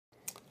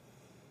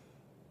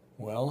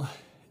Well,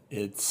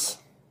 it's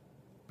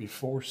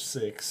before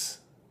 6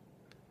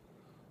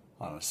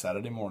 on a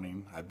Saturday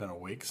morning. I've been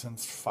awake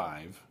since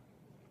 5.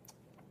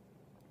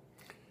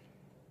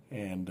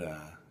 And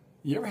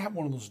you ever have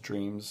one of those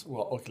dreams?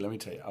 Well, okay, let me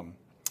tell you.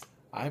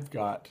 I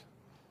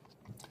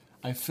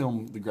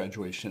filmed the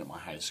graduation at my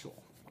high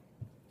school.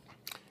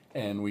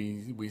 And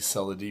we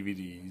sell the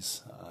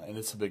DVDs, and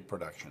it's a big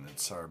production.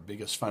 It's our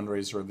biggest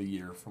fundraiser of the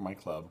year for my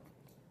club.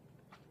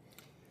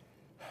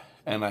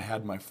 And I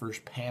had my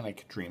first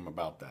panic dream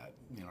about that.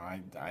 You know,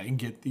 I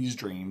get these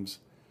dreams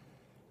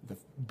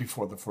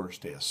before the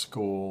first day of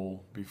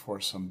school,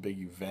 before some big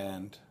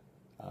event.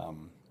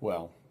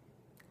 What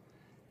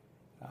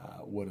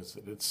is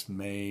it?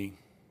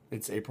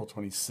 It's April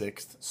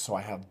 26th, so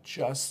I have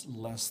just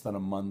less than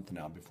a month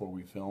now before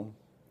we film.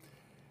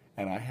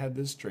 And I had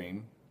this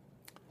dream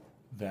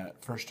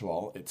that, first of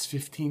all, it's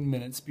 15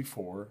 minutes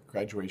before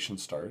graduation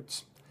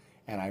starts,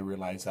 and I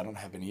realize I don't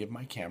have any of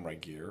my camera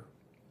gear.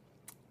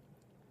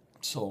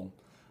 So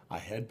I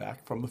head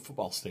back from the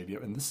football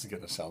stadium, and this is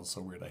going to sound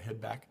so weird. I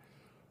head back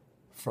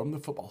from the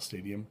football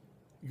stadium,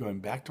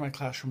 going back to my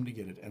classroom to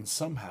get it, and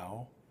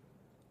somehow,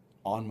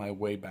 on my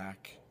way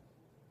back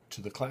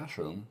to the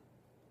classroom,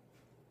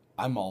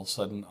 I'm all of a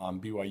sudden on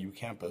BYU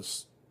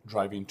campus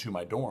driving to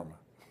my dorm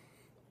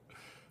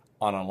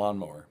on a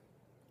lawnmower.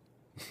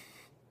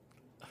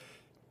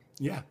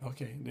 Yeah,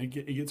 okay, it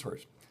gets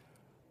worse.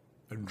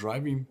 I'm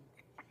driving.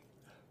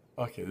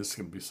 Okay, this is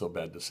going to be so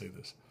bad to say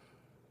this.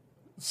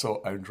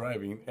 So I'm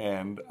driving,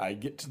 and I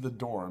get to the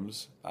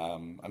dorms.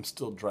 I'm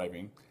still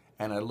driving,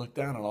 and I look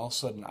down, and all of a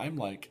sudden, I'm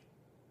like,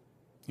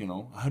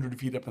 100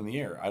 feet up in the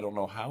air. I don't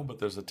know how, but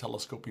there's a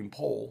telescoping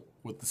pole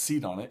with the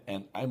seat on it,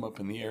 and I'm up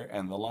in the air,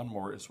 and the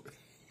lawnmower is...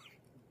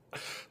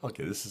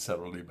 Okay, this is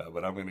sounding really bad,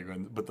 but I'm going to go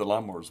in, but the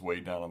lawnmower is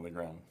way down on the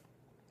ground.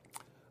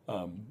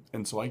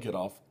 And so I get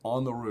off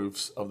on the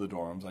roofs of the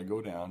dorms. I go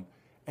down,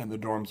 and the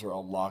dorms are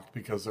all locked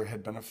because there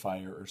had been a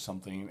fire or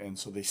something, and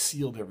so they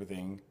sealed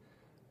everything.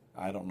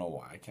 I don't know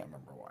why. I can't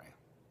remember why.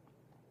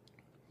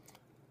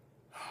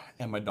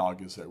 And my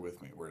dog is there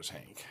with me. Where's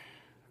Hank?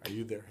 Are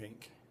you there,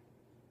 Hank?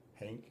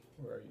 Hank,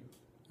 where are you?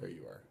 There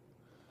you are.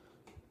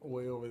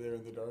 Way over there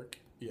in the dark?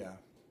 Yeah.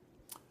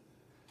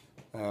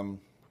 Oh,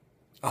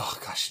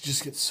 gosh, it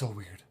just gets so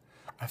weird.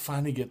 I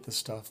finally get the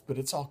stuff, but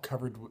it's all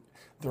covered.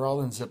 They're all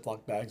in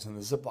Ziploc bags, and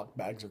the Ziploc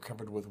bags are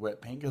covered with wet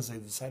paint because they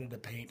decided to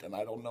paint, and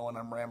I don't know, and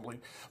I'm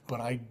rambling.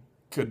 But I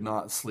could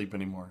not sleep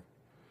anymore.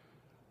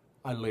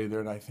 I lay there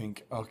and I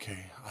think,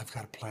 okay, I've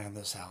got to plan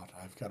this out.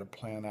 I've got to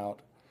plan out,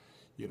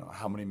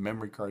 how many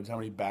memory cards, how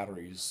many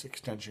batteries,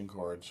 extension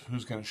cords,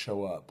 who's going to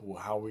show up,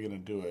 how are we going to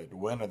do it,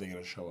 when are they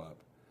going to show up?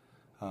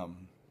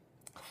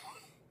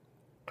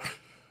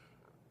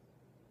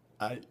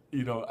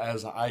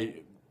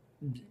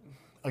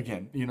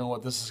 Again, you know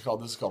what this is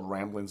called? This is called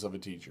Ramblings of a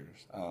Teacher.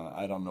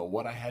 I don't know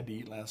what I had to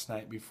eat last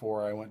night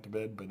before I went to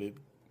bed, but it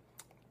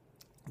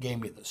gave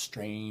me the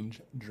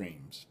strange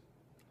dreams.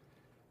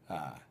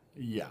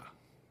 Yeah,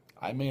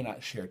 I may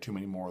not share too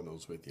many more of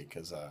those with you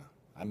because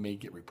I may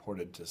get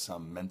reported to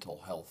some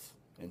mental health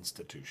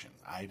institution.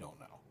 I don't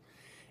know.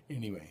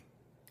 Anyway,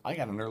 I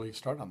got an early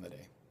start on the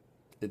day.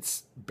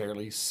 It's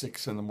barely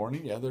 6 in the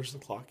morning. Yeah, there's the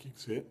clock. You can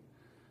see it.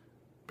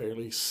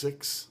 Barely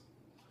 6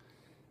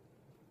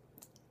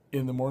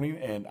 in the morning,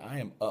 and I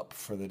am up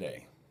for the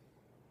day.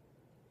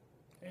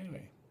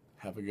 Anyway,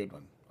 have a good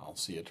one. I'll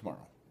see you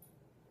tomorrow.